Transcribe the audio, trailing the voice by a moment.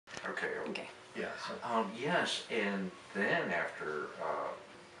Okay. Okay. Yeah. So, Yes, and then after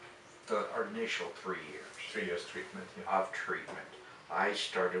our initial 3 years 3 years treatment. Yeah. of treatment, I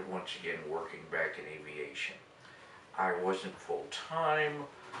started once again working back in aviation. I wasn't full-time,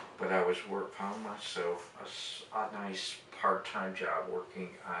 but I found myself a nice part-time job working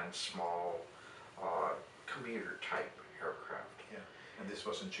on small commuter type aircraft. Yeah. And this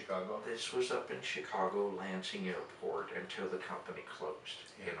was in Chicago. This was up in Chicago, Lansing Airport, until the company closed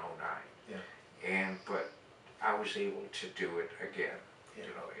in '09. Yeah. But I was able to do it again. Yeah. You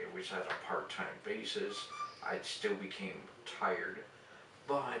know, it was at a part-time basis. I still became tired,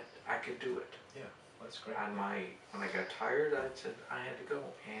 but I could do it. Yeah. That's great. When I got tired, I said I had to go,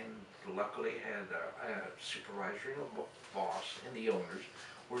 and luckily had a supervisor and a boss, and the owners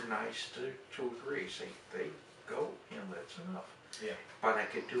were nice to agree. Say, they go, that's enough. Yeah. But I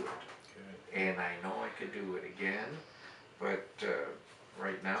could do it. Good. And I know I could do it again, but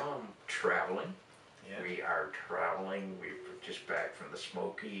right now I'm traveling. Yeah. We are traveling. We're just back from the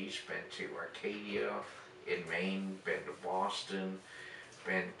Smokies, been to Arcadia in Maine, been to Boston,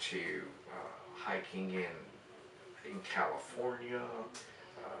 been to hiking in California,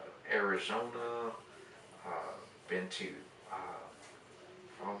 Arizona, been to,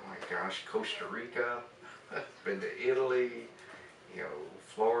 oh my gosh, Costa Rica, been to Italy,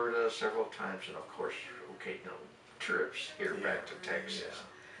 Florida several times, and of course occasional trips here back to Texas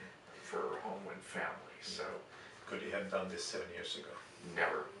for home and family. So Could you have done this 7 years ago?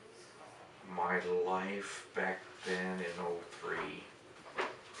 never. My life back then in '03,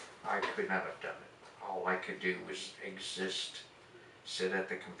 I could not have done it. All I could do was exist, sit at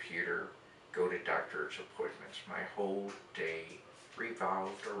the computer, go to doctor's appointments. My whole day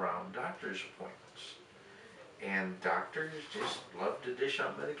revolved around doctor's appointments. And doctors just love to dish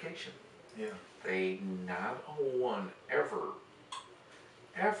out medication. Yeah. They not one ever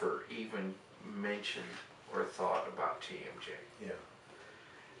even mentioned or thought about TMJ. Yeah.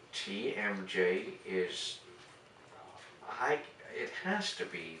 TMJ is, it has to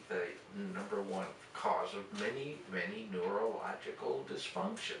be the #1 cause of many, many neurological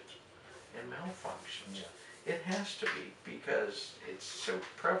dysfunctions and malfunctions. Yeah. It has to be, because it's so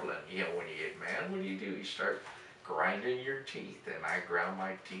prevalent. When you get mad, what do? You start grinding your teeth, and I ground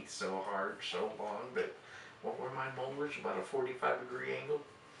my teeth so hard, so long, that what were my molars? About a 45-degree angle,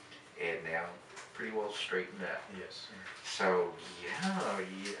 and now pretty well straightened out. Yes. So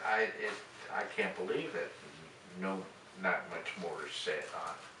I can't believe that not much more is said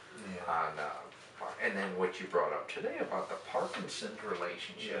on and then what you brought up today about the Parkinson's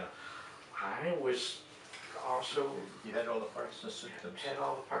relationship. I was also, You had all the Parkinson's symptoms. had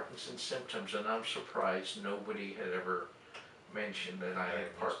all the Parkinson's symptoms, and I'm surprised nobody had ever mentioned that I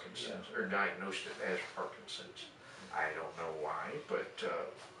had Parkinson's or diagnosed it as Parkinson's. I don't know why, but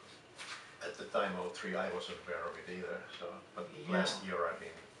At the time, '03, I wasn't aware of it either. So, but last year I've been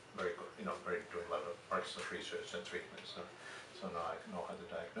very doing a lot of Parkinson's research and treatment. So now I know how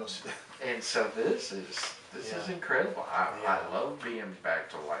to diagnose it. And so this is incredible. I love being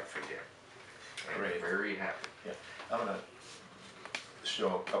back to life again. And Great. Very happy. Yeah. I'm gonna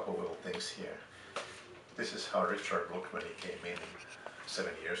show a couple little things here. This is how Richard looked when he came in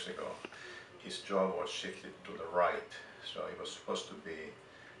 7 years ago. His jaw was shifted to the right, so he was supposed to be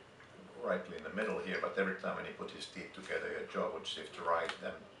rightly in the middle here, but every time when he put his teeth together, your jaw would shift right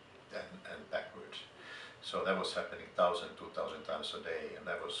and backwards. So that was happening 1,000, 2,000 times a day, and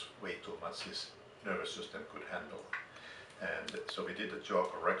that was way too much his nervous system could handle. And so we did a jaw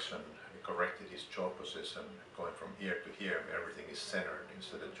correction. We corrected his jaw position, going from here to here, where everything is centered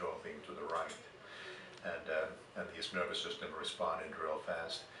instead of jaw being to the right. And his nervous system responded real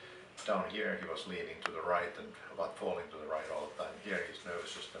fast. Down here he was leaning to the right and about falling to the right all the time. Here his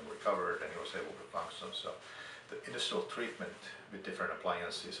nervous system recovered and he was able to function. So the initial treatment with different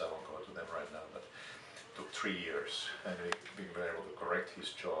appliances, I won't go to them right now, but took 3 years, and we were able to correct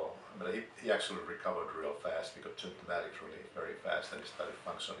his jaw. But he actually recovered real fast. We got symptomatic really very fast, and he started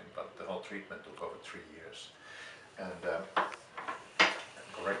functioning. But the whole treatment took over 3 years. And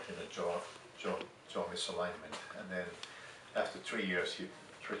correcting the jaw misalignment. And then after 3 years,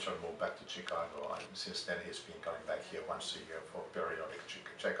 Richard moved back to Chicago, and since then he's been coming back here once a year for periodic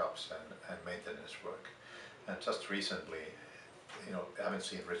checkups and maintenance work. And just recently, I haven't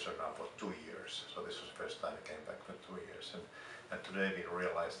seen Richard now for 2 years, so this was the first time he came back for 2 years. And today we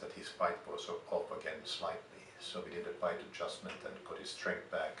realized that his bite was off again slightly, so we did a bite adjustment and got his strength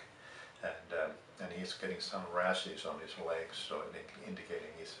back. And he's getting some rashes on his legs, so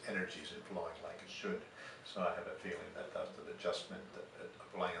indicating his energy isn't flowing like it should. So I have a feeling that after the adjustment, the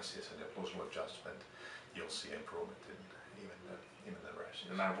appliances and the occlusal adjustment, you'll see improvement in even even the rest.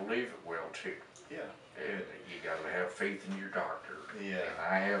 And I believe it will too. Yeah. And you gotta have faith in your doctor. Yeah. And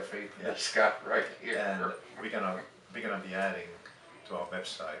I have faith in Yeah. this guy right here. And we're gonna be adding to our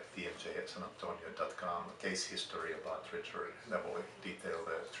website tmj@sanantonio.com a case history about Richard that will detail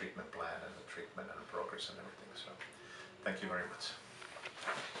the treatment plan and the treatment and the progress and everything. So thank you very much.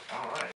 All right.